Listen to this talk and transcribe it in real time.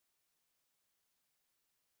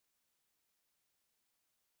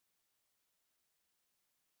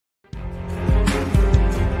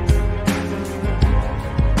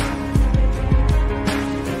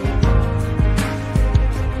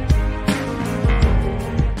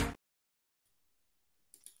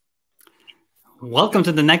Welcome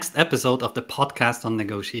to the next episode of the podcast on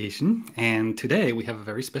negotiation. And today we have a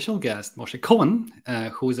very special guest, Moshe Cohen,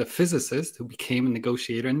 who is a physicist who became a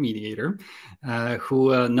negotiator and mediator,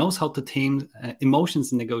 who knows how to tame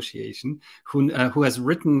emotions in negotiation, who has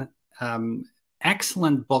written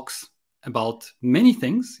excellent books about many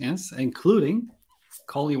things, yes, including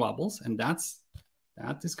Collywobbles. And that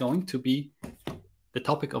is going to be the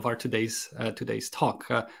topic of our today's talk.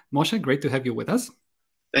 Moshe, great to have you with us.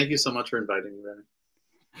 Thank you so much for inviting me,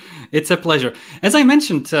 Rennie. It's a pleasure. As I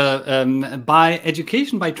mentioned, by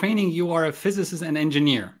education, by training, you are a physicist and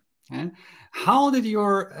engineer. Yeah? How did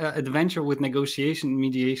your adventure with negotiation and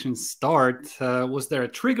mediation start? Was there a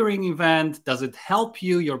triggering event? Does it help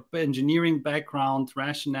you, your engineering background,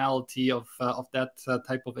 rationality of that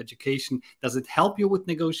type of education? Does it help you with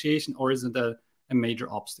negotiation, or is it a major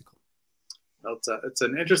obstacle? Well, it's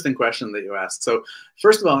an interesting question that you asked. So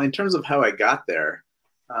first of all, in terms of how I got there,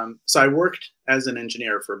 so I worked as an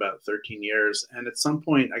engineer for about 13 years. And at some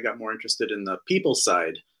point, I got more interested in the people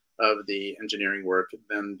side of the engineering work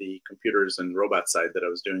than the computers and robot side that I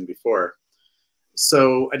was doing before.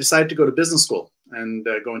 So I decided to go to business school and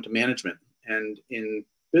go into management. And in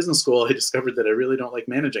business school, I discovered that I really don't like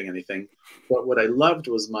managing anything. But what I loved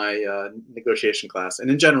was my negotiation class, and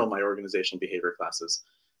in general, my organizational behavior classes.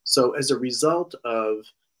 So as a result of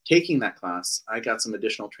taking that class, I got some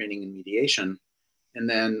additional training in mediation. And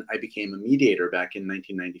then I became a mediator back in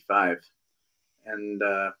 1995, and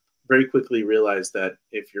very quickly realized that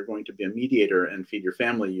if you're going to be a mediator and feed your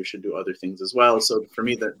family, you should do other things as well. So for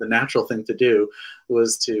me, the natural thing to do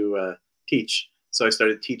was to teach. So I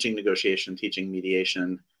started teaching negotiation, teaching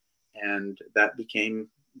mediation, and that became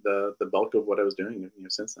the bulk of what I was doing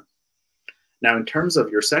since then. Now, in terms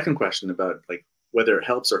of your second question about like whether it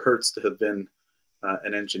helps or hurts to have been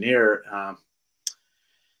an engineer,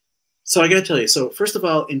 so I got to tell you, so first of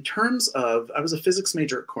all, in terms of, I was a physics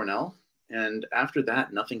major at Cornell, and after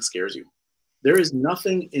that, nothing scares you. There is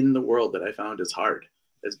nothing in the world that I found as hard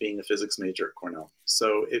as being a physics major at Cornell.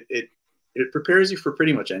 So it prepares you for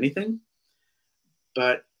pretty much anything.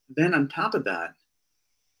 But then on top of that,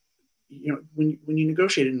 when you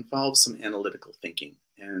negotiate, it involves some analytical thinking,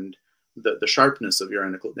 and the sharpness of your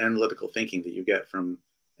analytical thinking that you get from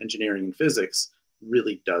engineering and physics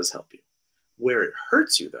really does help you. Where it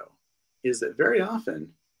hurts you, though, is that very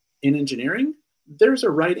often in engineering, there's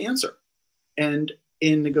a right answer. And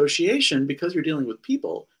in negotiation, because you're dealing with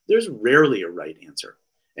people, there's rarely a right answer.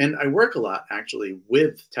 And I work a lot actually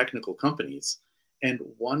with technical companies. And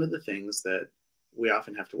one of the things that we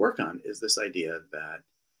often have to work on is this idea that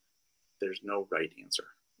there's no right answer,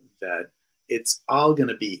 that it's all going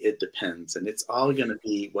to be, it depends. And it's all going to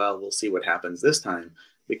be, well, we'll see what happens this time,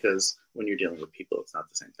 because when you're dealing with people, it's not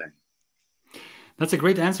the same thing. That's a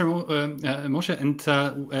great answer, Moshe. And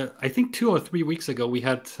I think 2 or 3 weeks ago, we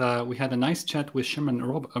had a nice chat with Sherman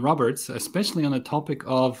Roberts, especially on the topic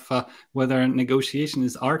of whether negotiation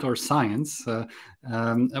is art or science.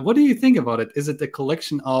 What do you think about it? Is it a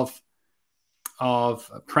collection of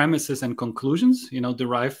premises and conclusions,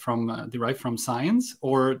 derived from science,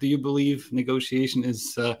 or do you believe negotiation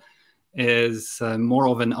is more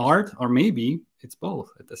of an art, or maybe it's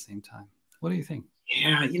both at the same time? What do you think?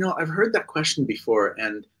 Yeah, I've heard that question before,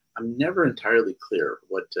 and I'm never entirely clear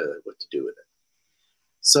what to do with it.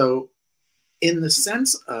 So in the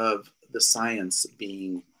sense of the science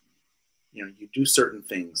being, you do certain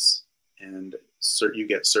things and you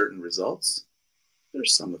get certain results,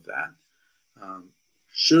 there's some of that.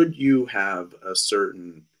 Should you have a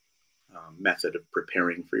certain method of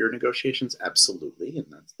preparing for your negotiations? Absolutely, and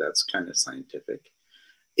that's kind of scientific.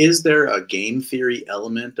 Is there a game theory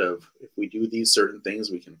element of if we do these certain things,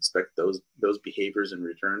 we can expect those behaviors in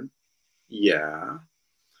return? Yeah.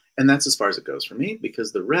 And that's as far as it goes for me,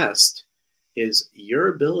 because the rest is your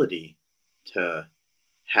ability to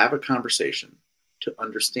have a conversation, to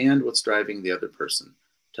understand what's driving the other person,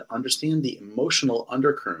 to understand the emotional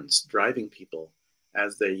undercurrents driving people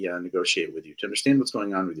as they negotiate with you, to understand what's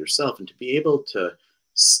going on with yourself, and to be able to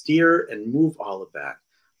steer and move all of that.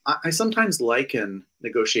 I sometimes liken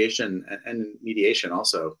negotiation and mediation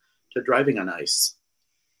also to driving on ice.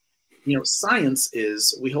 Science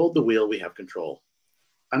is we hold the wheel, we have control.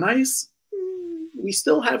 On ice, we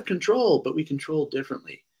still have control, but we control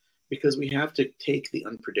differently because we have to take the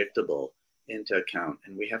unpredictable into account,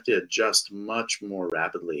 and we have to adjust much more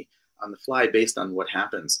rapidly on the fly based on what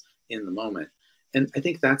happens in the moment. And I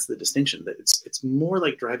think that's the distinction, that it's more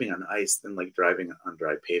like driving on ice than like driving on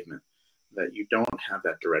dry pavement. That you don't have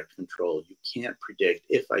that direct control. You can't predict,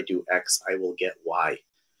 if I do X, I will get Y.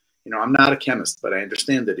 I'm not a chemist, but I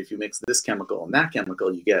understand that if you mix this chemical and that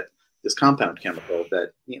chemical, you get this compound chemical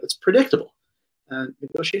that, it's predictable.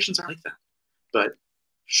 Negotiations aren't like that. But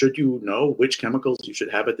should you know which chemicals you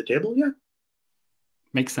should have at the table? Yeah.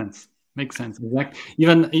 Makes sense. Makes sense. Exactly.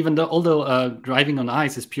 Even though, although driving on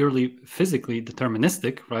ice is purely physically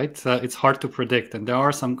deterministic, right? It's hard to predict, and there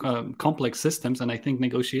are some complex systems. And I think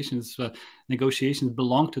negotiations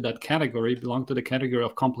belong to that category, belong to the category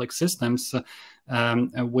of complex systems,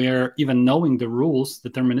 where even knowing the rules,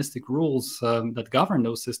 deterministic rules that govern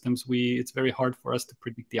those systems, it's very hard for us to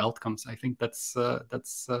predict the outcomes. I think that's a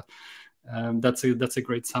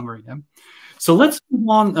great summary. Yeah. So let's move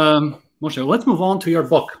on, Moshe. Let's move on to your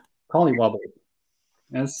book, Collywobbles.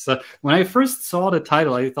 Yes. When I first saw the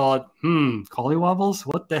title, I thought, Collywobbles?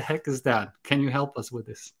 What the heck is that? Can you help us with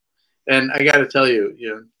this? And I got to tell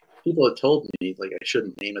you, people had told me like I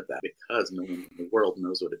shouldn't name it that because no one in the world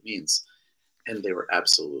knows what it means, and they were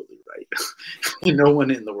absolutely right. No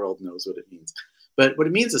one in the world knows what it means. But what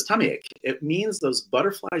it means is tummy ache. It means those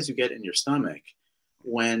butterflies you get in your stomach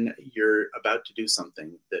when you're about to do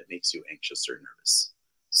something that makes you anxious or nervous.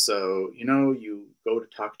 So, you go to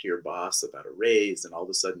talk to your boss about a raise, and all of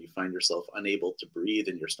a sudden you find yourself unable to breathe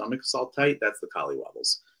and your stomach's all tight. That's the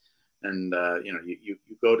collywobbles. And, you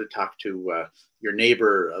go to talk to your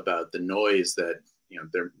neighbor about the noise that,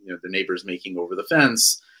 the neighbor's making over the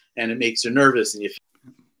fence, and it makes you nervous. And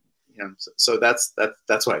so that's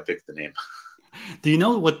why I picked the name. Do you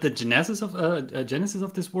know what the genesis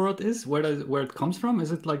of this word is? Where it comes from?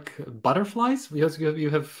 Is it like butterflies? Because you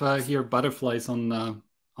have here butterflies on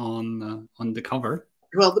the cover.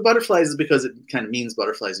 Well, the butterflies is because it kind of means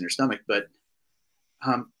butterflies in your stomach. But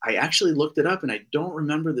I actually looked it up, and I don't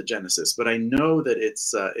remember the genesis, but I know that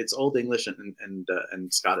it's Old English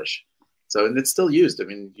and Scottish. So, and it's still used. I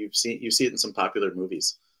mean, you see it in some popular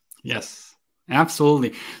movies. Yes.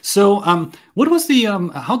 Absolutely. So, what was the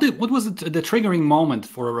triggering moment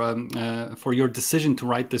for your decision to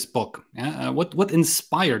write this book? What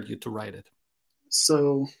inspired you to write it?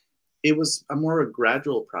 So, it was a more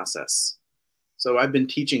gradual process. So, I've been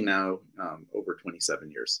teaching now over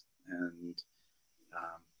 27 years, and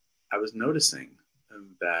I was noticing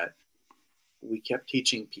that we kept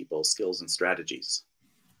teaching people skills and strategies,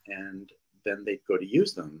 and then they'd go to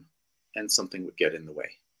use them, and something would get in the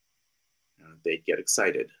way. They'd get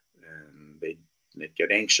excited, and they'd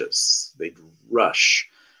get anxious. They'd rush.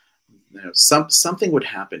 Something would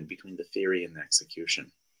happen between the theory and the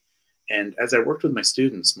execution. And as I worked with my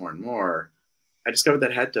students more and more, I discovered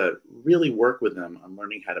that I had to really work with them on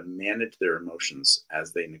learning how to manage their emotions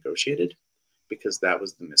as they negotiated, because that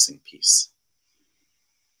was the missing piece.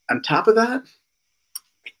 On top of that,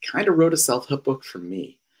 I kind of wrote a self-help book for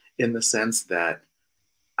me, in the sense that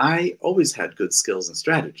I always had good skills and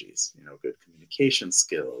strategies, good communication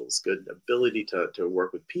skills, good ability to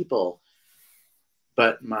work with people,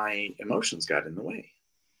 but my emotions got in the way.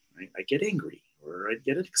 Right? I'd get angry, or I'd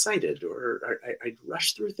get excited, or I'd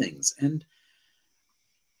rush through things. And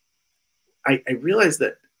I realized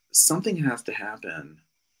that something has to happen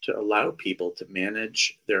to allow people to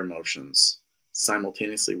manage their emotions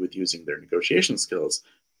simultaneously with using their negotiation skills.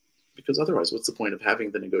 Because otherwise, what's the point of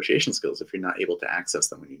having the negotiation skills if you're not able to access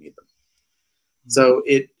them when you need them? Mm-hmm. So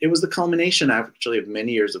it was the culmination, actually, of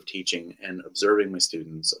many years of teaching and observing my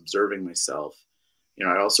students, observing myself.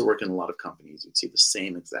 I also work in a lot of companies. You'd see the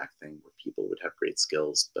same exact thing, where people would have great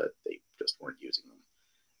skills, but they just weren't using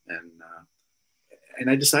them. And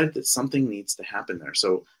I decided that something needs to happen there.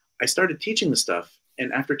 So I started teaching the stuff.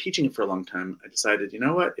 And after teaching it for a long time, I decided, you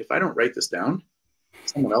know what? If I don't write this down,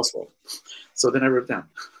 someone else will. So then I wrote it down.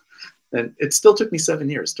 And it still took me 7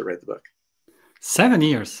 years to write the book. 7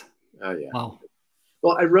 years? Yeah. Wow.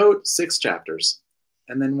 Well, I wrote 6 chapters.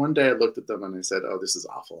 And then one day I looked at them and I said, oh, this is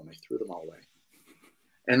awful. And I threw them all away.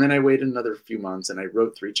 And then I waited another few months and I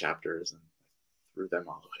wrote 3 chapters and threw them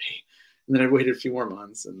all away. And then I waited a few more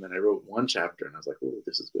months and then I wrote 1 chapter and I was like, oh,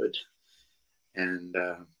 this is good. And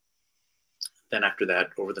then after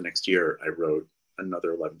that, over the next year, I wrote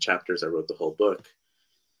another 11 chapters. I wrote the whole book.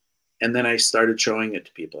 And then I started showing it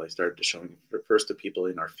to people. I started showing it first to people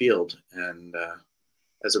in our field. And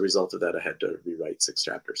as a result of that, I had to rewrite 6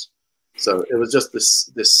 chapters. So it was just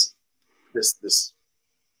this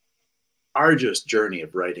arduous journey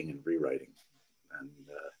of writing and rewriting. And,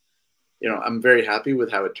 I'm very happy with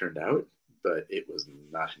how it turned out, but it was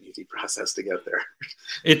not an easy process to get there.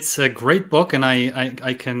 It's a great book, and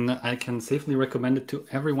I can safely recommend it to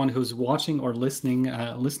everyone who's watching or listening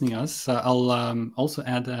us. I'll also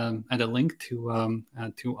add a link to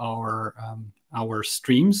our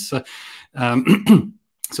streams,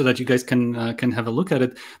 so that you guys can have a look at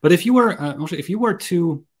it. But if you were Moshe, if you were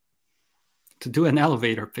to to do an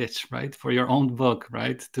elevator pitch, right, for your own book,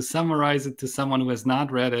 right, to summarize it to someone who has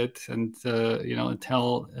not read it, and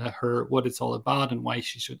tell her what it's all about and why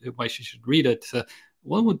she should read it,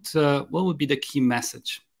 what would be the key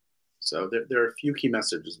message? So there are a few key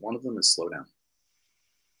messages. One of them is slow down.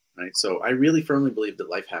 Right. So I really firmly believe that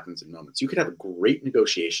life happens in moments. You could have a great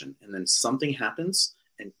negotiation and then something happens.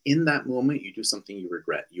 And in that moment, you do something you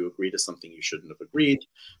regret. You agree to something you shouldn't have agreed,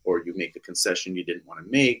 or you make a concession you didn't want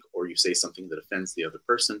to make, or you say something that offends the other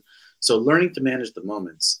person. So learning to manage the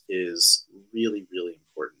moments is really, really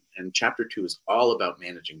important. And chapter 2 is all about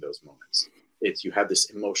managing those moments. It's you have this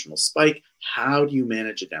emotional spike. How do you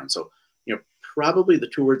manage it down? So, probably the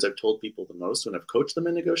 2 words I've told people the most when I've coached them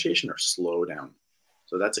in negotiation are slow down.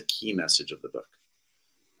 So that's a key message of the book.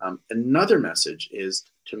 Another message is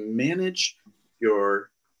to manage your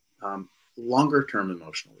longer-term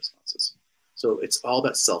emotional responses. So it's all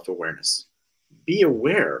about self-awareness. Be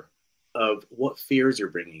aware of what fears you're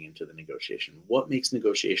bringing into the negotiation, what makes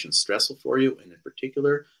negotiation stressful for you, and in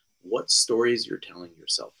particular, what stories you're telling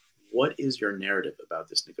yourself. What is your narrative about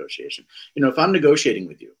this negotiation? If I'm negotiating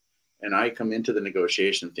with you, and I come into the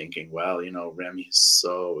negotiation thinking, well, Remy is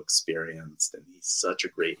so experienced and he's such a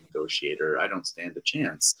great negotiator, I don't stand a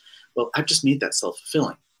chance. Well, I've just made that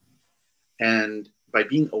self-fulfilling. And by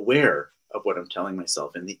being aware of what I'm telling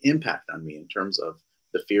myself and the impact on me in terms of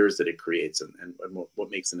the fears that it creates and what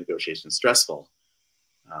makes the negotiation stressful,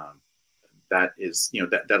 that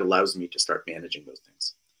allows me to start managing those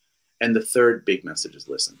things. And the third big message is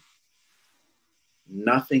listen.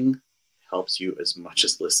 Nothing helps you as much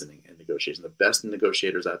as listening in negotiation. The best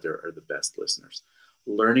negotiators out there are the best listeners.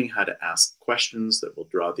 Learning how to ask questions that will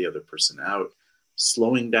draw the other person out,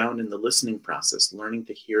 slowing down in the listening process, learning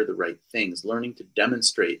to hear the right things, learning to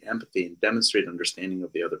demonstrate empathy and demonstrate understanding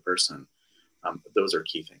of the other person. Those are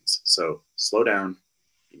key things. So slow down,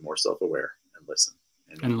 be more self-aware, and listen.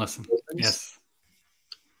 And listen. Yes.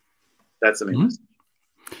 That's the main message.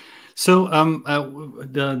 So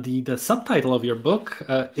the subtitle of your book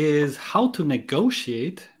is How to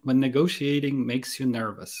Negotiate When Negotiating Makes You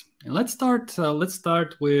Nervous. And let's start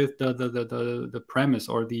with the premise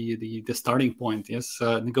or the starting point. Yes,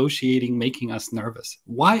 negotiating making us nervous.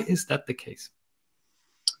 Why is that the case?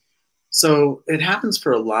 So it happens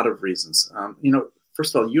for a lot of reasons.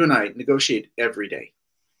 First of all, you and I negotiate every day.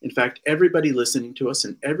 In fact, everybody listening to us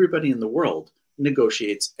and everybody in the world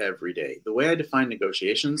negotiates every day. The way I define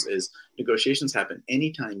negotiations is negotiations happen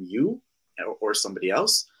anytime you or somebody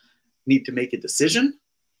else need to make a decision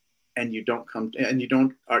and you're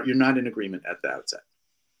not in agreement at the outset.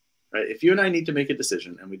 Right? If you and I need to make a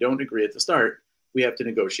decision and we don't agree at the start, we have to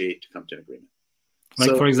negotiate to come to an agreement.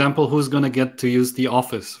 Like, for example, who's going to get to use the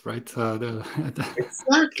office, right?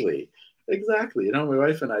 Exactly. My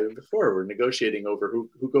wife and I before were negotiating over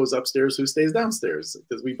who goes upstairs, who stays downstairs,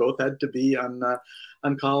 because we both had to be on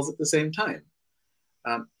calls at the same time.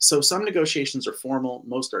 So some negotiations are formal,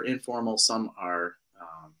 most are informal, some are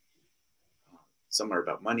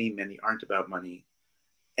about money, many aren't about money.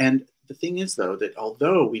 And the thing is, though, that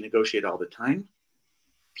although we negotiate all the time,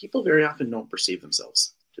 people very often don't perceive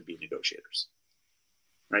themselves to be negotiators.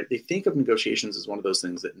 Right? They think of negotiations as one of those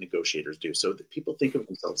things that negotiators do. So that people think of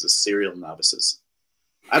themselves as serial novices.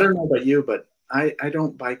 I don't know about you, but I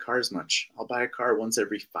don't buy cars much. I'll buy a car once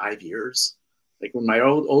every 5 years. Like when my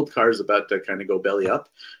old car is about to kind of go belly up,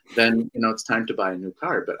 then it's time to buy a new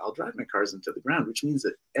car. But I'll drive my cars into the ground, which means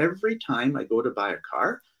that every time I go to buy a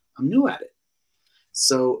car, I'm new at it.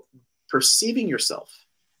 So perceiving yourself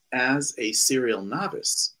as a serial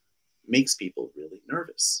novice makes people really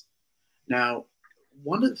nervous. Now,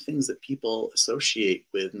 one of the things that people associate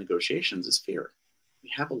with negotiations is fear. We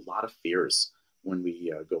have a lot of fears when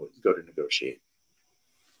we go to negotiate.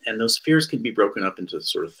 And those fears can be broken up into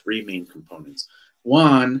sort of 3 main components.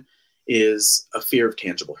 One is a fear of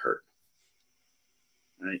tangible hurt.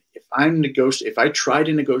 Right? If I try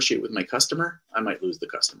to negotiate with my customer, I might lose the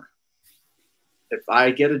customer. If I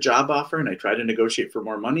get a job offer and I try to negotiate for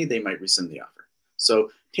more money, they might rescind the offer. So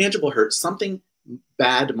tangible hurt, something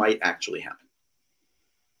bad might actually happen.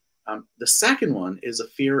 The second one is a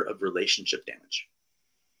fear of relationship damage.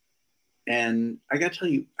 And I got to tell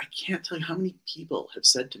you, I can't tell you how many people have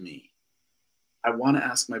said to me, I want to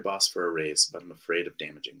ask my boss for a raise, but I'm afraid of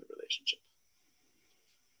damaging the relationship.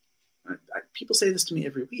 People say this to me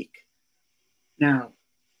every week. Now,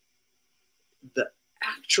 the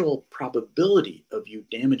actual probability of you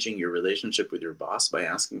damaging your relationship with your boss by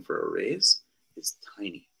asking for a raise is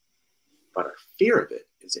tiny, but our fear of it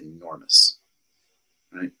is enormous.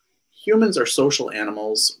 Right? Humans are social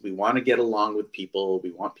animals. We want to get along with people. We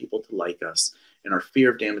want people to like us. And our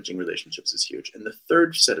fear of damaging relationships is huge. And the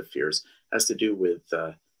third set of fears has to do with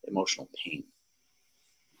emotional pain.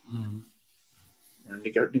 And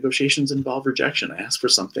negotiations involve rejection. I ask for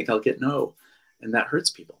something, I'll get no. And that hurts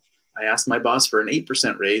people. I ask my boss for an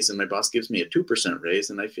 8% raise and my boss gives me a 2% raise,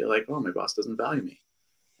 and I feel like, oh, my boss doesn't value me.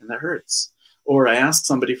 And that hurts. Or I ask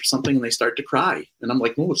somebody for something and they start to cry. And I'm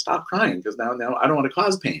like, oh, stop crying, because now I don't want to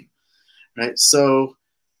cause pain. Right? So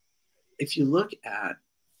if you look at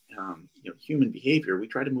human behavior, we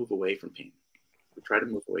try to move away from pain. We try to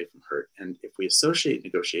move away from hurt. And if we associate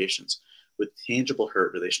negotiations with tangible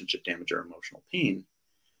hurt, relationship damage, or emotional pain,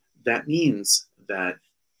 that means that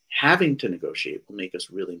having to negotiate will make us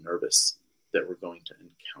really nervous that we're going to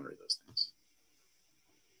encounter those things.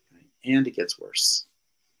 Right? And it gets worse,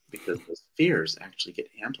 because those fears actually get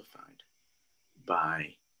amplified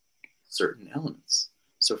by certain elements.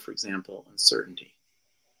 So, for example, uncertainty.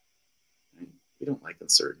 Right? We don't like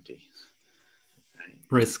uncertainty. Right?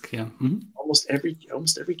 Risk, yeah. Mm-hmm. Almost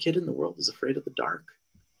every kid in the world is afraid of the dark.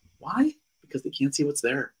 Why? Because they can't see what's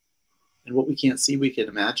there. And what we can't see, we can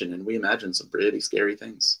imagine, and we imagine some pretty scary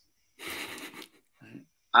things.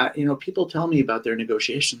 Right? People tell me about their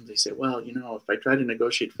negotiations. They say, well, if I try to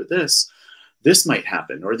negotiate for this, this might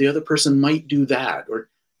happen, or the other person might do that,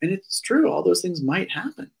 and it's true, all those things might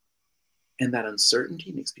happen. And that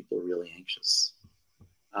uncertainty makes people really anxious.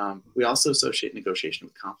 We also associate negotiation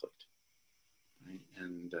with conflict. Right?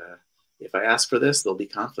 And if I ask for this, there'll be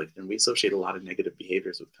conflict, and we associate a lot of negative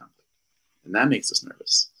behaviors with conflict. And that makes us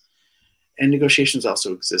nervous. And negotiations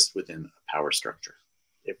also exist within a power structure.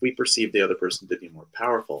 If we perceive the other person to be more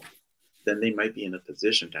powerful, then they might be in a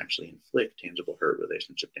position to actually inflict tangible hurt,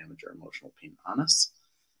 relationship damage, or emotional pain on us.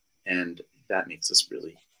 And that makes us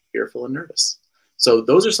really fearful and nervous. So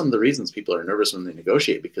those are some of the reasons people are nervous when they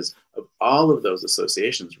negotiate, because of all of those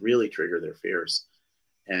associations really trigger their fears.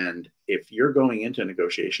 And if you're going into a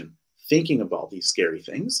negotiation thinking of all these scary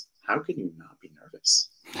things, how can you not be nervous?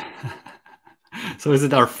 So is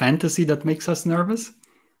it our fantasy that makes us nervous?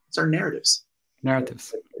 It's our narratives.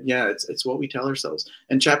 Narratives. Yeah, it's what we tell ourselves.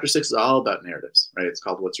 And chapter 6 is all about narratives, right? It's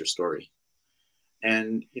called What's Your Story?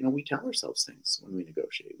 And, we tell ourselves things when we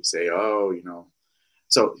negotiate. We say,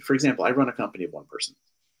 so for example, I run a company of one person,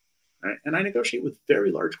 right? And I negotiate with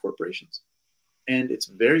very large corporations. And it's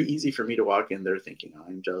very easy for me to walk in there thinking,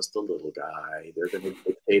 I'm just a little guy. They're going to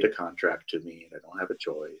dictate a contract to me and I don't have a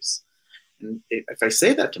choice. And if I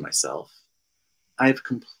say that to myself, I've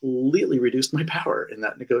completely reduced my power in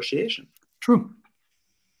that negotiation. True.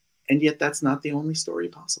 And yet that's not the only story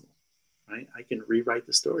possible, right? I can rewrite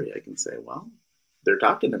the story. I can say, well, they're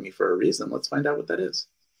talking to me for a reason. Let's find out what that is.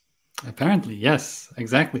 Apparently, yes,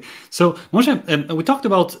 exactly. So, Moshe, we talked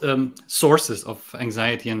about sources of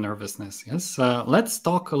anxiety and nervousness. Yes, let's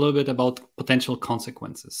talk a little bit about potential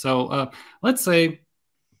consequences. So, let's say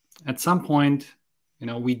at some point,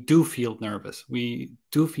 we do feel nervous. We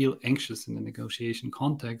do feel anxious in the negotiation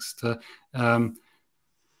context.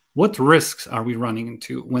 What risks are we running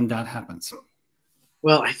into when that happens?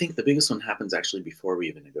 Well, I think the biggest one happens actually before we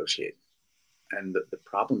even negotiate. And the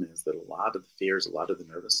problem is that a lot of the fears, a lot of the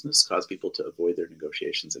nervousness cause people to avoid their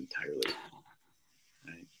negotiations entirely.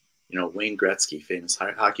 Right? Wayne Gretzky, famous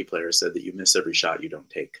hockey player, said that you miss every shot you don't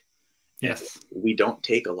take. Yes. We don't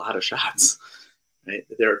take a lot of shots. Right?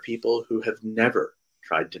 There are people who have never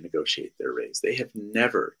tried to negotiate their raise. They have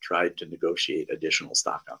never tried to negotiate additional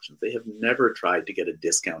stock options. They have never tried to get a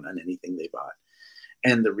discount on anything they bought.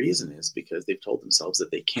 And the reason is because they've told themselves that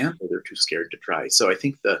they can't, or they're too scared to try. So I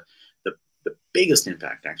think the biggest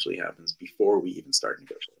impact actually happens before we even start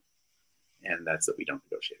negotiating. And that's that we don't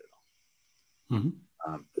negotiate at all.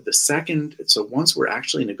 Mm-hmm. The second, so once we're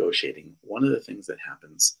actually negotiating, one of the things that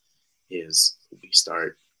happens is we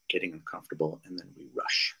start getting uncomfortable and then we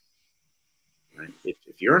rush. Right?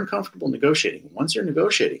 If you're uncomfortable negotiating, once you're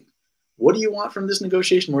negotiating, what do you want from this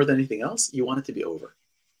negotiation more than anything else? You want it to be over.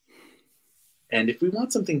 And if we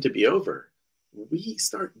want something to be over, we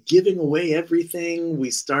start giving away everything.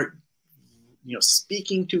 We start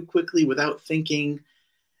speaking too quickly without thinking.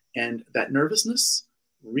 And that nervousness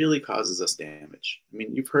really causes us damage. I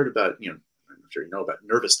mean, you've heard about, I'm sure you know about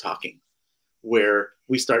nervous talking, where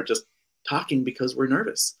we start just talking because we're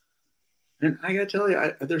nervous. And I got to tell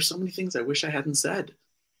you, there's so many things I wish I hadn't said.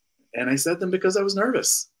 And I said them because I was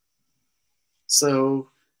nervous. So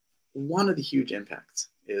one of the huge impacts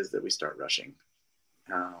is that we start rushing.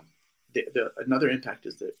 Another impact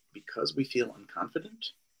is that because we feel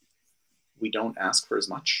unconfident, we don't ask for as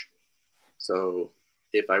much. So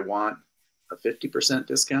if I want a 50%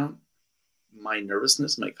 discount, my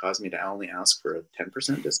nervousness might cause me to only ask for a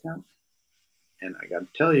 10% discount. And I got to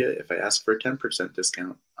tell you, if I ask for a 10%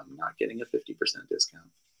 discount, I'm not getting a 50% discount.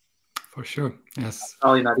 For sure, yes. I'm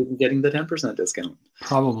probably not even getting the 10% discount.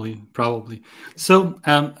 Probably. So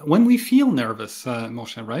when we feel nervous,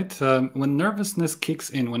 Moshe, right? When nervousness kicks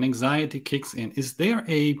in, when anxiety kicks in, is there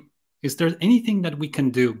anything that we can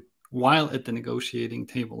do while at the negotiating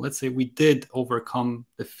table? Let's say we did overcome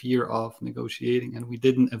the fear of negotiating and we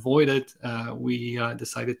didn't avoid it. We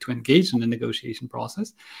decided to engage in the negotiation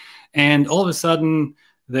process. And all of a sudden,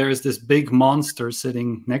 there is this big monster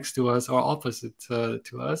sitting next to us or opposite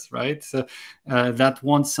to us, right? That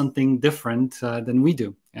wants something different than we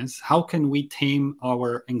do. Yes. How can we tame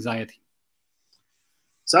our anxiety?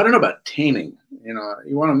 So I don't know about taming. You know,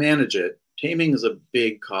 you want to manage it. Taming is a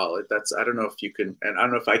big call. I don't know if you can, and I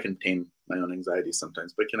don't know if I can tame my own anxiety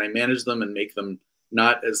sometimes, but can I manage them and make them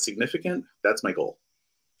not as significant? That's my goal,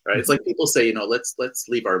 right? It's like people say, you know, let's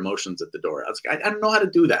leave our emotions at the door. I was like, I don't know how to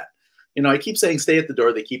do that. You know, I keep saying stay at the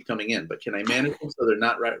door, they keep coming in, but can I manage them so they're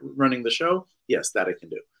not running the show? Yes, that I can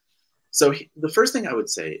do. So the first thing I would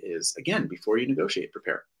say is, again, before you negotiate,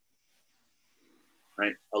 prepare.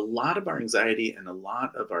 Right? A lot of our anxiety and a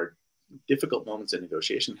lot of our difficult moments in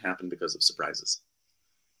negotiation happen because of surprises.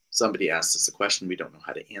 Somebody asks us a question we don't know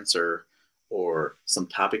how to answer, or some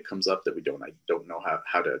topic comes up that I don't know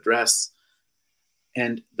how to address.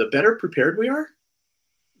 And the better prepared we are,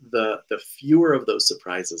 the fewer of those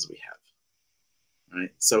surprises we have.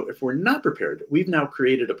 Right? So if we're not prepared, we've now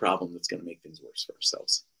created a problem that's going to make things worse for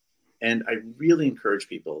ourselves. And I really encourage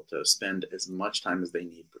people to spend as much time as they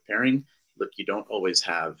need preparing. Look, you don't always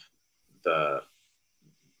have the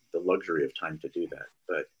luxury of time to do that.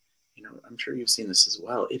 But, you know, I'm sure you've seen this as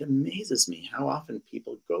well. It amazes me how often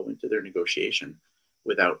people go into their negotiation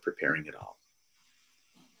without preparing at all.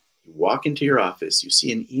 You walk into your office, you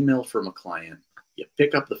see an email from a client, you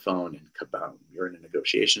pick up the phone and kaboom, you're in a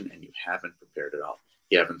negotiation and you haven't prepared at all.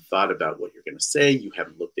 You haven't thought about what you're going to say. You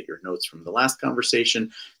haven't looked at your notes from the last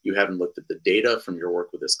conversation. You haven't looked at the data from your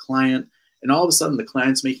work with this client. And all of a sudden the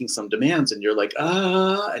client's making some demands and you're like,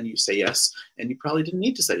 and you say yes. And you probably didn't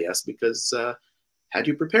need to say yes because had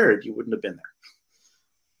you prepared, you wouldn't have been there.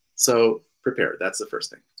 So prepare. That's the first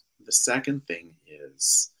thing. The second thing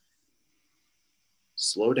is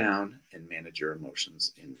slow down and manage your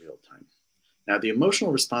emotions in real time. Now, the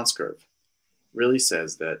emotional response curve really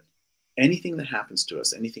says that anything that happens to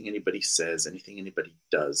us, anything anybody says, anything anybody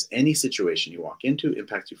does, any situation you walk into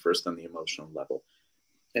impacts you first on the emotional level.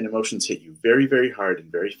 And emotions hit you very, very hard and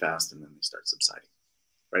very fast, and then they start subsiding,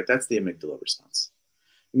 right? That's the amygdala response.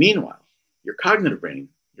 Meanwhile, your cognitive brain,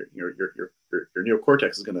 your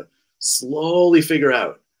neocortex is going to slowly figure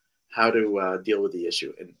out how to deal with the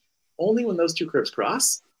issue. And only when those two curves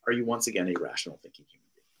cross are you once again a rational thinking human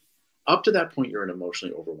being. Up to that point, you're an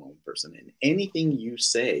emotionally overwhelmed person. And anything you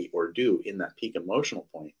say or do in that peak emotional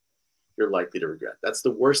point, you're likely to regret. That's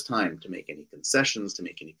the worst time to make any concessions, to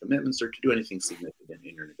make any commitments, or to do anything significant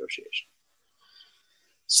in your negotiation.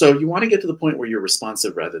 So you want to get to the point where you're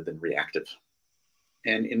responsive rather than reactive.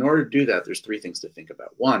 And in order to do that, there's three things to think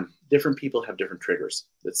about. One, different people have different triggers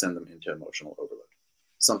that send them into emotional overload.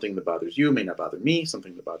 Something that bothers you may not bother me.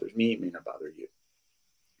 Something that bothers me may not bother you.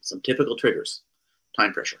 Some typical triggers: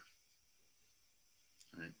 time pressure.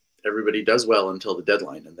 Right? Everybody does well until the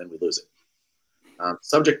deadline, and then we lose it.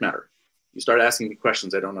 Subject matter. You start asking me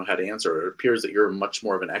questions I don't know how to answer, or it appears that you're much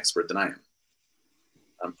more of an expert than I am.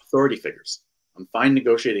 Authority figures. I'm fine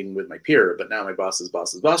negotiating with my peer, but now my boss's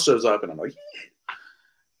boss shows up, and I'm like,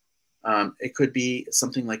 it could be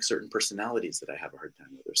something like certain personalities that I have a hard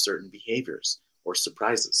time with, or certain behaviors or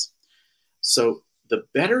surprises. So the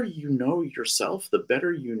better you know yourself, the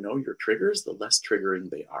better you know your triggers, the less triggering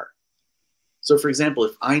they are. So for example,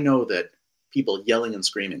 if I know that people yelling and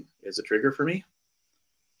screaming is a trigger for me,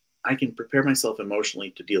 I can prepare myself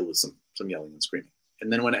emotionally to deal with some yelling and screaming.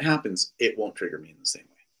 And then when it happens, it won't trigger me in the same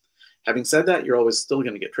way. Having said that, you're always still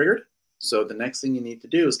going to get triggered. So the next thing you need to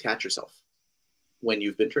do is catch yourself when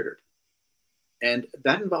you've been triggered. And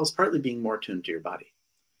that involves partly being more tuned to your body,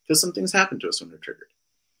 because some things happen to us when we're triggered.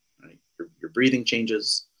 Right? Your breathing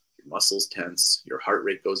changes, your muscles tense, your heart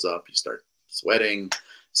rate goes up, you start sweating.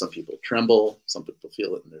 Some people tremble, some people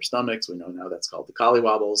feel it in their stomachs. We know now that's called the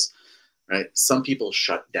Collywobbles. Right? Some people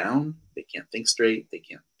shut down, they can't think straight, they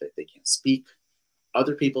can't speak.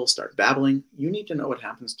 Other people start babbling. You need to know what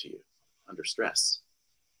happens to you under stress.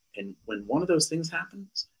 And when one of those things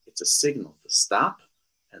happens, it's a signal to stop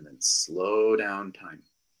and then slow down time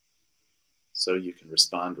so you can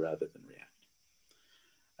respond rather than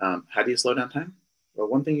react. How do you slow down time? Well,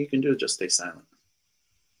 one thing you can do is just stay silent.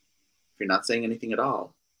 If you're not saying anything at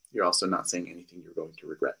all, you're also not saying anything you're going to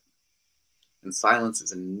regret. And silence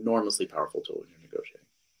is an enormously powerful tool when you're negotiating.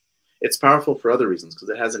 It's powerful for other reasons because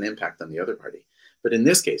it has an impact on the other party. But in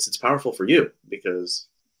this case, it's powerful for you because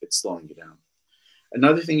it's slowing you down.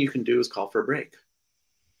 Another thing you can do is call for a break.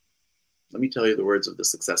 Let me tell you the words of the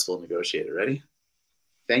successful negotiator. Ready?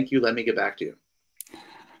 Thank you. Let me get back to you.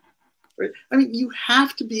 Right? I mean, you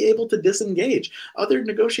have to be able to disengage. Other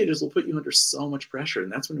negotiators will put you under so much pressure,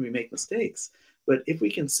 and that's when we make mistakes. But if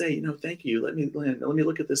we can say, you know, thank you, let me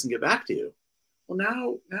look at this and get back to you. Well,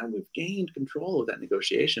 now we've gained control of that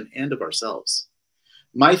negotiation and of ourselves.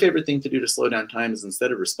 My favorite thing to do to slow down time is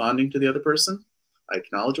instead of responding to the other person, I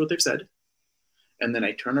acknowledge what they've said, and then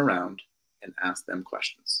I turn around and ask them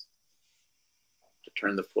questions to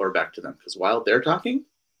turn the floor back to them. Because while they're talking,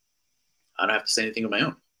 I don't have to say anything of my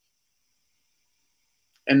own.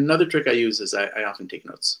 And another trick I use is I often take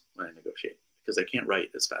notes when I negotiate because I can't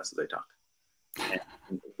write as fast as I talk.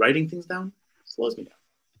 And writing things down slows me down.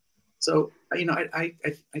 So, you know, I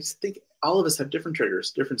think all of us have different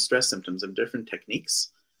triggers, different stress symptoms, and different techniques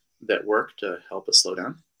that work to help us slow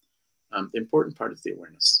down. The important part is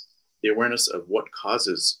the awareness of what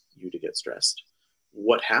causes you to get stressed,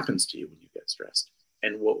 what happens to you when you get stressed,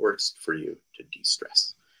 and what works for you to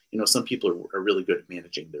de-stress. You know, some people are really good at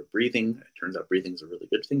managing their breathing. It turns out breathing is a really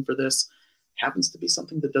good thing for this. Happens to be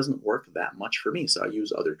something that doesn't work that much for me, so I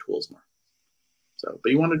use other tools more. So,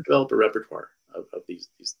 but you want to develop a repertoire of these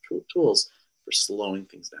tools for slowing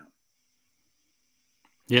things down.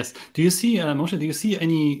 Yes. Do you see, Moshe, do you see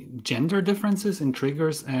any gender differences in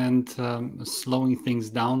triggers and slowing things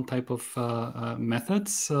down type of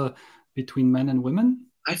methods between men and women?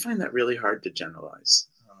 I find that really hard to generalize.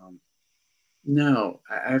 No,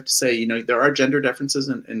 I have to say, you know, there are gender differences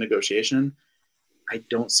in negotiation. I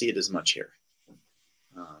don't see it as much here.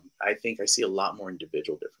 I think I see a lot more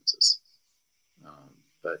individual differences.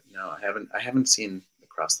 But no, I haven't seen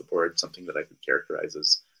across the board something that I could characterize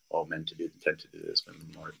as all men tend to do this,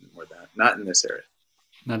 women more that. Not in this area.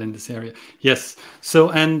 Not in this area. Yes.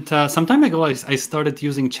 So, and some time ago, I started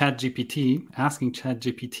using ChatGPT, asking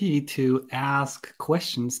ChatGPT to ask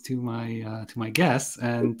questions to my guests,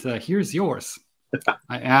 and here's yours.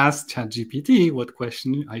 I asked ChatGPT what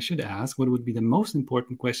question I should ask. What would be the most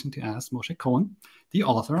important question to ask Moshe Cohen, the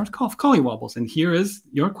author of Collywobbles? And here is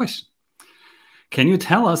your question. Can you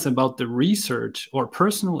tell us about the research or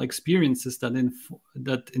personal experiences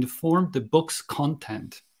that informed the book's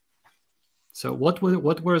content? So what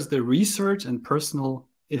was the research and personal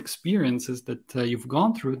experiences that you've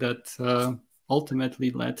gone through that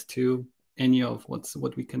ultimately led to any of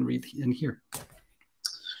what we can read in here?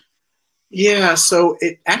 Yeah, so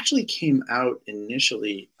it actually came out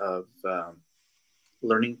initially of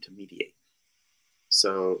learning to mediate.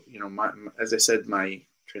 So, you know, as I said, my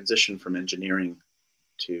transition from engineering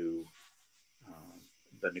to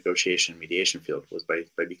the negotiation mediation field was by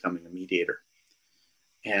becoming a mediator.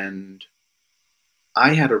 And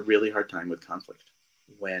I had a really hard time with conflict.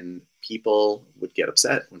 When people would get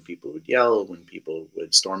upset, when people would yell, when people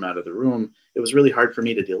would storm out of the room, it was really hard for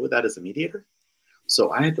me to deal with that as a mediator.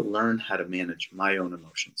 So I had to learn how to manage my own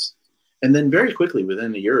emotions. And then very quickly,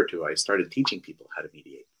 within a year or two, I started teaching people how to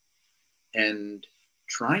mediate. And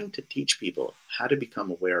trying to teach people how to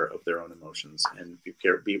become aware of their own emotions and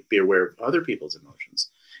be aware of other people's emotions.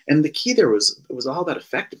 And the key there was all about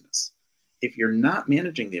effectiveness. If you're not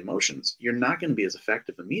managing the emotions, you're not going to be as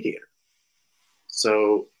effective a mediator.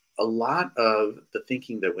 So a lot of the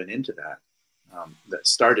thinking that went into that, that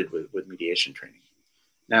started with mediation training.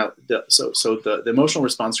 Now, the emotional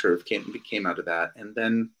response curve came out of that, and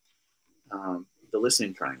then the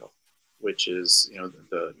listening triangle, which is, you know,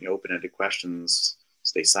 the open-ended questions,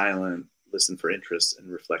 stay silent, listen for interest, and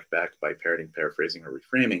reflect back by parroting, paraphrasing, or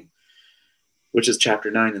reframing, which is chapter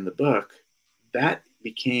 9 in the book. That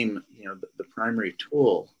became, you know, the primary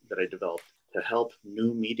tool that I developed to help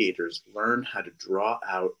new mediators learn how to draw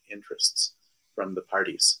out interests from the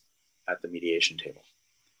parties at the mediation table.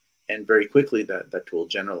 And very quickly, that tool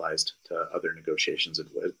generalized to other negotiations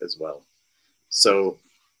as well. So,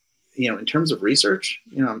 you know, in terms of research,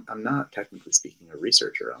 you know, I'm not technically speaking a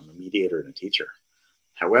researcher. I'm a mediator and a teacher.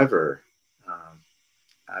 However,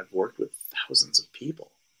 I've worked with thousands of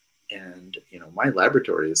people. And, you know, my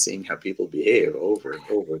laboratory is seeing how people behave over and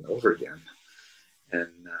over and over again.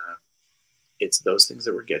 And it's those things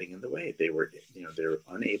that were getting in the way. They were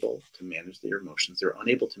unable to manage their emotions. They were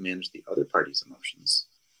unable to manage the other party's emotions.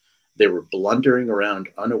 They were blundering around,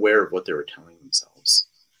 unaware of what they were telling themselves.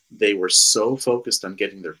 They were so focused on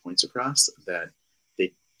getting their points across that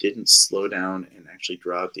they didn't slow down and actually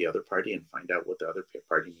draw out the other party and find out what the other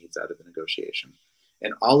party needs out of the negotiation.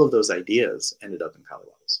 And all of those ideas ended up in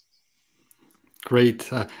Collywobbles. Great.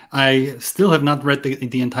 I still have not read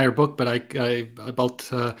the entire book, but I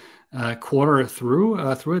about a quarter through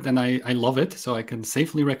it, and I love it, so I can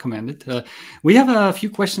safely recommend it. We have a few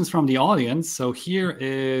questions from the audience, so here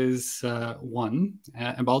is one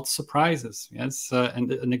about surprises. Yes,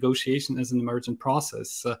 and a negotiation is an emergent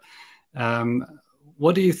process.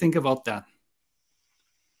 What do you think about that?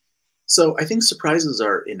 So I think surprises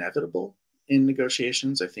are inevitable in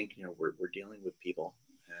negotiations. I think, we're dealing with people,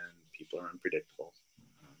 and people are unpredictable.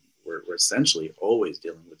 We're essentially always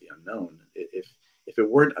dealing with the unknown. If it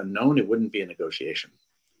weren't unknown, it wouldn't be a negotiation.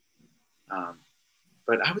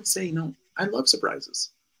 But I would say, I love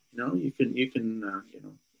surprises. You can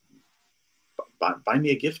buy me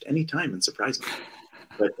a gift anytime and surprise me.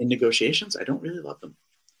 But in negotiations, I don't really love them,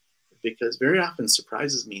 because very often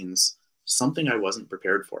surprises means something I wasn't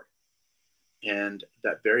prepared for. And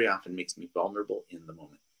that very often makes me vulnerable in the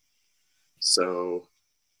moment. So,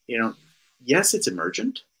 yes, it's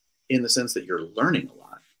emergent in the sense that you're learning a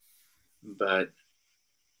lot, but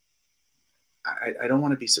I don't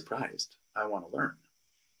want to be surprised. I want to learn.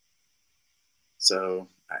 So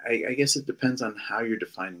I guess it depends on how you're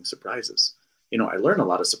defining surprises. I learn a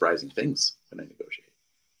lot of surprising things when I negotiate,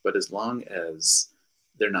 but as long as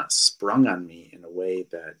they're not sprung on me in a way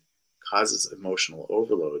that causes emotional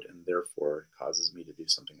overload and therefore causes me to do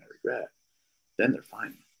something I regret, then they're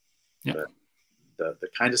fine. Yeah. But the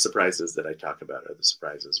kind of surprises that I talk about are the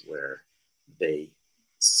surprises where they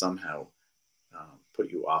somehow put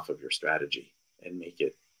you off of your strategy and make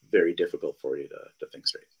it very difficult for you to think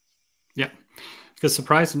straight. Yeah, because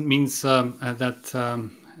surprise means that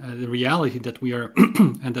the reality that we are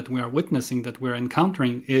and that we are witnessing, that we're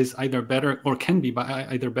encountering, is either better or can be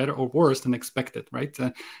either better or worse than expected, right?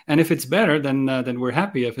 And if it's better, then we're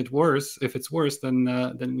happy. If it's worse,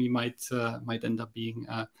 then we might end up being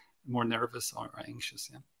more nervous or anxious.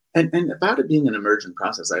 Yeah. And about it being an emergent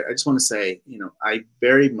process, I just want to say, I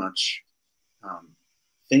very much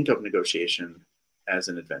think of negotiation as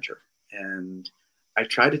an adventure, and I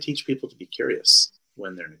try to teach people to be curious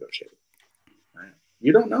when they're negotiating. Right?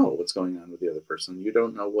 You don't know what's going on with the other person. You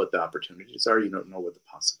don't know what the opportunities are. You don't know what the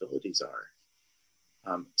possibilities are.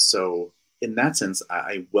 So in that sense,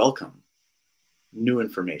 I welcome new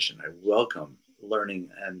information. I welcome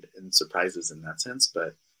learning and surprises in that sense,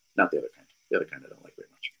 but not the other kind. The other kind I don't like very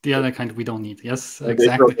much. The other kind we don't need. Yes, They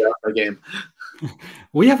exactly. broke out the game.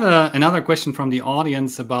 We have another question from the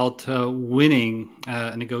audience about winning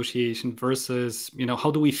a negotiation versus,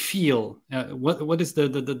 how do we feel? What is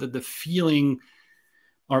the feeling,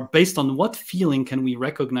 or based on what feeling can we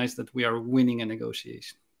recognize that we are winning a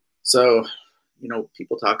negotiation? So,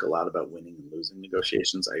 people talk a lot about winning and losing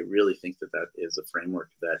negotiations. I really think that is a framework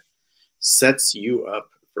that sets you up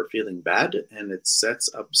for feeling bad, and it sets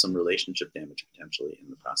up some relationship damage potentially in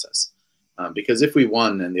the process. Because if we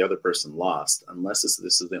won and the other person lost, unless this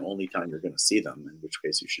is the only time you're going to see them, in which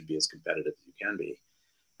case you should be as competitive as you can be,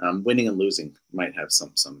 winning and losing might have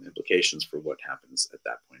some implications for what happens at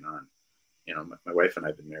that point on. My wife and I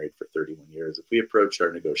have been married for 31 years. If we approached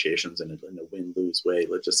our negotiations in a win-lose way,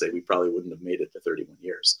 let's just say we probably wouldn't have made it to 31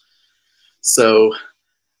 years. So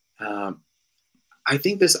I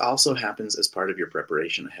think this also happens as part of your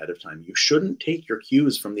preparation ahead of time. You shouldn't take your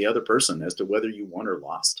cues from the other person as to whether you won or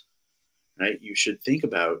lost, right? You should think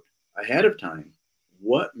about ahead of time,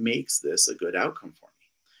 what makes this a good outcome for me?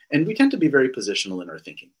 And we tend to be very positional in our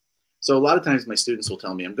thinking. So a lot of times my students will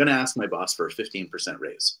tell me, I'm going to ask my boss for a 15%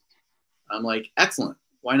 raise. I'm like, excellent.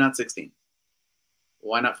 Why not 16?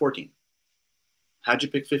 Why not 14? How'd you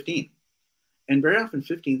pick 15? And very often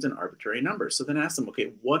 15 is an arbitrary number. So then ask them,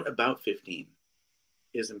 okay, what about 15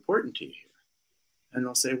 is important to you here? And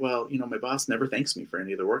they'll say, well, my boss never thanks me for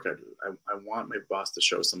any of the work I do. I want my boss to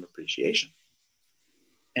show some appreciation.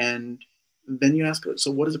 And then you ask,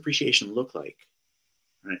 so what does appreciation look like?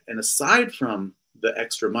 Right? And aside from the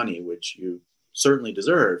extra money, which you certainly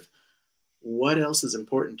deserve, what else is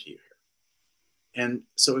important to you here? And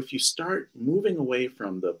so if you start moving away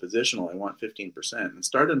from the positional, I want 15%, and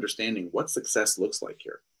start understanding what success looks like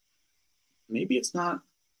here, maybe it's not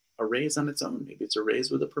a raise on its own. Maybe it's a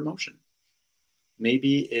raise with a promotion.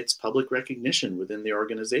 Maybe it's public recognition within the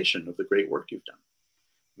organization of the great work you've done.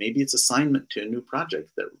 Maybe it's assignment to a new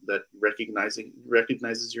project that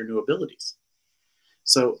recognizes your new abilities.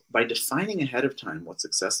 So by defining ahead of time what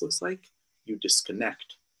success looks like, you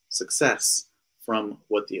disconnect success from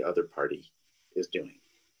what the other party is doing.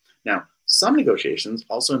 Now, some negotiations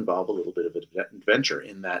also involve a little bit of an adventure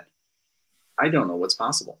in that I don't know what's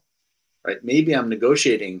possible, right? Maybe I'm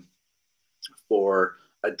negotiating for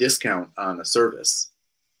a discount on a service.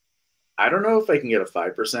 I don't know if I can get a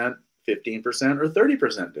 5%, 15%, or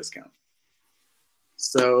 30% discount.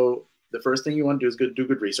 So the first thing you want to do is do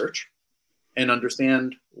good research and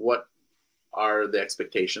understand what are the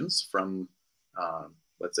expectations from,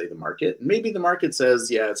 let's say, the market. And maybe the market says,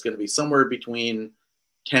 yeah, it's going to be somewhere between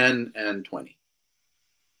 10 and 20.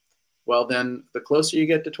 Well, then the closer you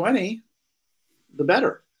get to 20, the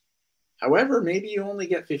better. However, maybe you only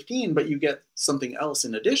get 15, but you get something else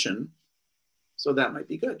in addition. So that might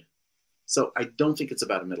be good. So I don't think it's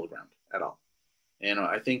about a middle ground at all. And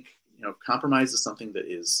I think, compromise is something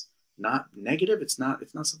that is not negative. It's not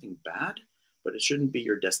something bad, but it shouldn't be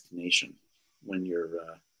your destination when you're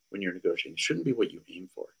negotiating. It shouldn't be what you aim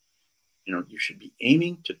for. You should be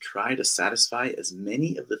aiming to try to satisfy as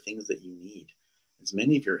many of the things that you need, as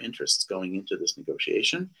many of your interests going into this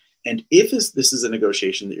negotiation. And if this is a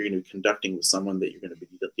negotiation that you're going to be conducting with someone that you're going to be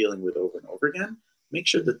dealing with over and over again, make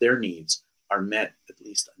sure that their needs are met at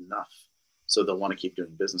least enough so they'll want to keep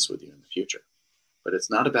doing business with you in the future. But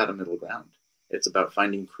it's not about a middle ground. It's about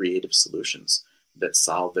finding creative solutions that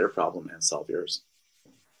solve their problem and solve yours.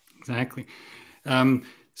 Exactly.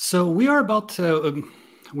 So we are about to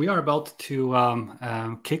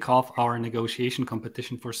kick off our negotiation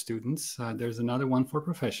competition for students. There's another one for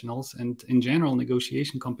professionals, and in general,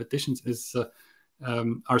 negotiation competitions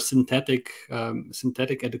are synthetic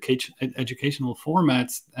educational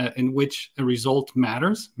formats in which a result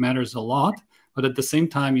matters a lot. But at the same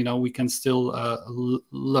time, we can still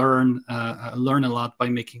learn a lot by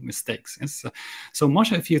making mistakes. Yes? So,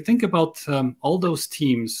 Moshe, if you think about all those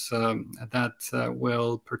teams that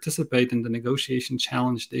will participate in the negotiation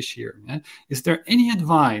challenge this year, is there any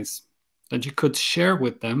advice that you could share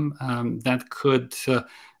with them that could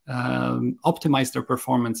optimize their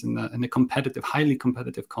performance in a competitive, highly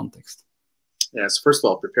competitive context? Yes. First of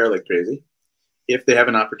all, prepare like crazy. If they have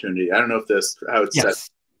an opportunity, I don't know how it's set.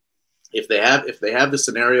 If they have the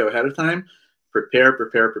scenario ahead of time, prepare,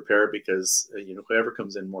 because whoever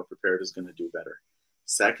comes in more prepared is going to do better.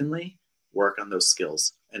 Secondly, work on those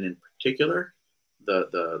skills, and in particular,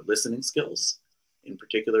 the listening skills, in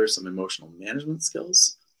particular, some emotional management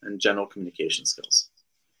skills and general communication skills.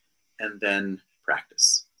 And then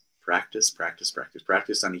practice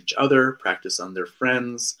on each other, practice on their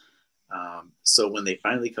friends. So when they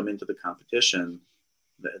finally come into the competition,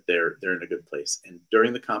 they're in a good place. And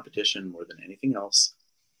during the competition, more than anything else,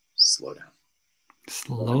 slow down.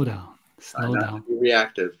 Slow down. Not be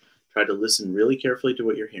reactive. Try to listen really carefully to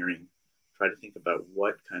what you're hearing. Try to think about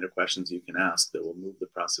what kind of questions you can ask that will move the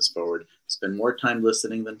process forward. Spend more time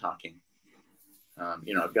listening than talking.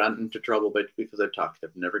 I've gotten into trouble because I've talked.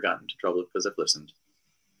 I've never gotten into trouble because I've listened.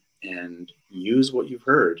 And use what you've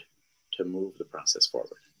heard to move the process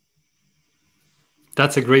forward.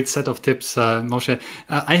 That's a great set of tips, Moshe.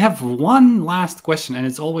 I have one last question, and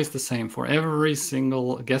it's always the same for every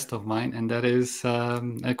single guest of mine, and that is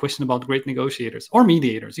a question about great negotiators or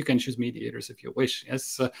mediators. You can choose mediators if you wish.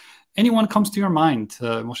 Yes, anyone comes to your mind,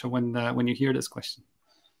 Moshe, when you hear this question?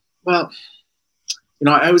 Well,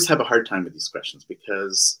 I always have a hard time with these questions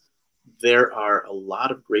because there are a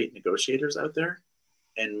lot of great negotiators out there,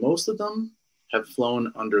 and most of them have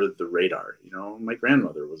flown under the radar. My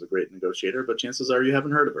grandmother was a great negotiator, but chances are you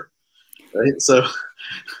haven't heard of her, right? So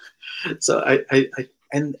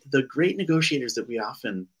and the great negotiators that we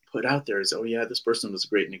often put out there is, oh yeah, this person was a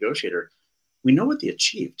great negotiator. We know what they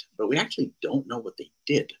achieved, but we actually don't know what they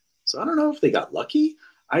did. So I don't know if they got lucky.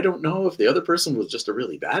 I don't know if the other person was just a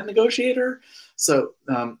really bad negotiator. So,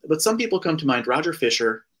 but some people come to mind. Roger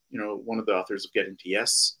Fisher, one of the authors of Getting to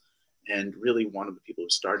Yes, and really one of the people who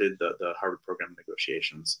started the Harvard program of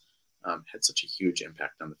negotiations, had such a huge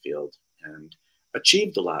impact on the field and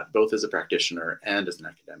achieved a lot, both as a practitioner and as an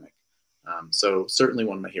academic. So certainly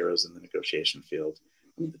one of my heroes in the negotiation field.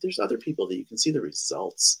 But there's other people that you can see the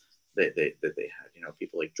results that they had,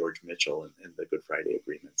 people like George Mitchell and the Good Friday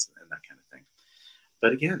Agreements and that kind of thing.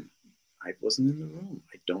 But again, I wasn't in the room.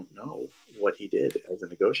 I don't know what he did as a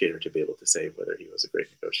negotiator to be able to say whether he was a great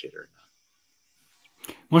negotiator or not.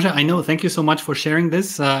 Moshe, I know. Thank you so much for sharing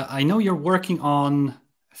this. I know you're working on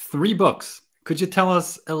 3 books. Could you tell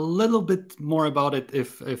us a little bit more about it,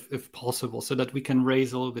 if possible, so that we can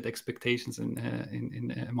raise a little bit expectations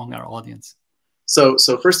in among our audience? So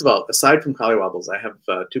first of all, aside from Collywobbles, I have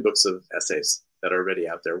 2 books of essays that are already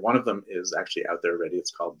out there. One of them is actually out there already. It's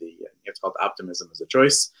called Optimism as a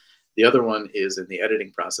Choice. The other one is in the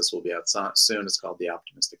editing process. Will be out soon. It's called The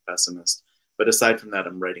Optimistic Pessimist. But aside from that,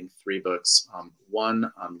 I'm writing 3 books.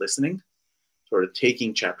 One on listening, sort of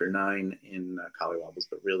taking chapter 9 in Collywobbles,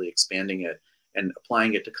 but really expanding it and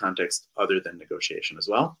applying it to context other than negotiation as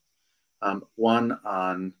well. One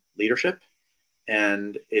on leadership,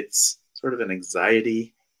 and it's sort of an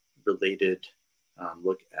anxiety-related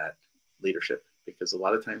look at leadership because a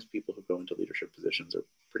lot of times people who go into leadership positions are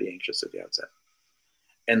pretty anxious at the outset.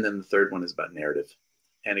 And then the third one is about narrative.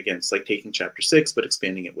 And again, it's like taking chapter 6, but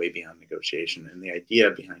expanding it way beyond negotiation. And the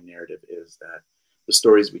idea behind narrative is that the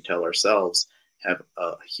stories we tell ourselves have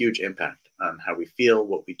a huge impact on how we feel,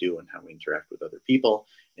 what we do, and how we interact with other people.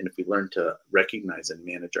 And if we learn to recognize and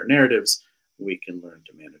manage our narratives, we can learn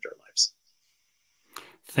to manage our lives.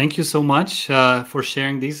 Thank you so much for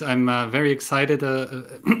sharing these. I'm very excited,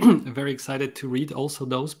 very excited to read also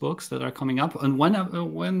those books that are coming up. And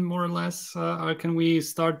when more or less can we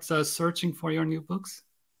start searching for your new books?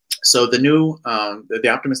 So the new, the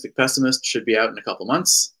Optimistic Pessimist should be out in a couple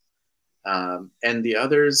months, and the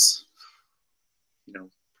others, you know,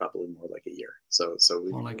 probably more like a year. So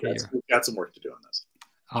we've got some work to do on this.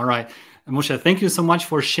 All right, Moshe, thank you so much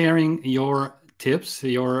for sharing your tips,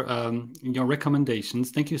 your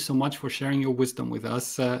recommendations. Thank you so much for sharing your wisdom with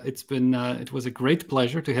us. It was a great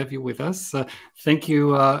pleasure to have you with us. Thank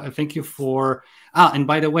you for and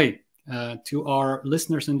by the way, to our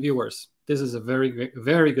listeners and viewers, this is a very,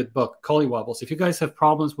 very good book, Collywobbles. If you guys have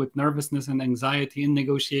problems with nervousness and anxiety in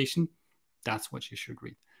negotiation, that's what you should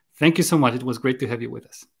read. Thank you so much. It was great to have you with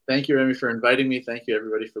us. Thank you, Remy, for inviting me. Thank you,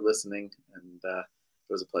 everybody, for listening. And it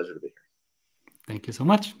was a pleasure to be here. Thank you so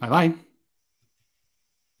much. Bye-bye.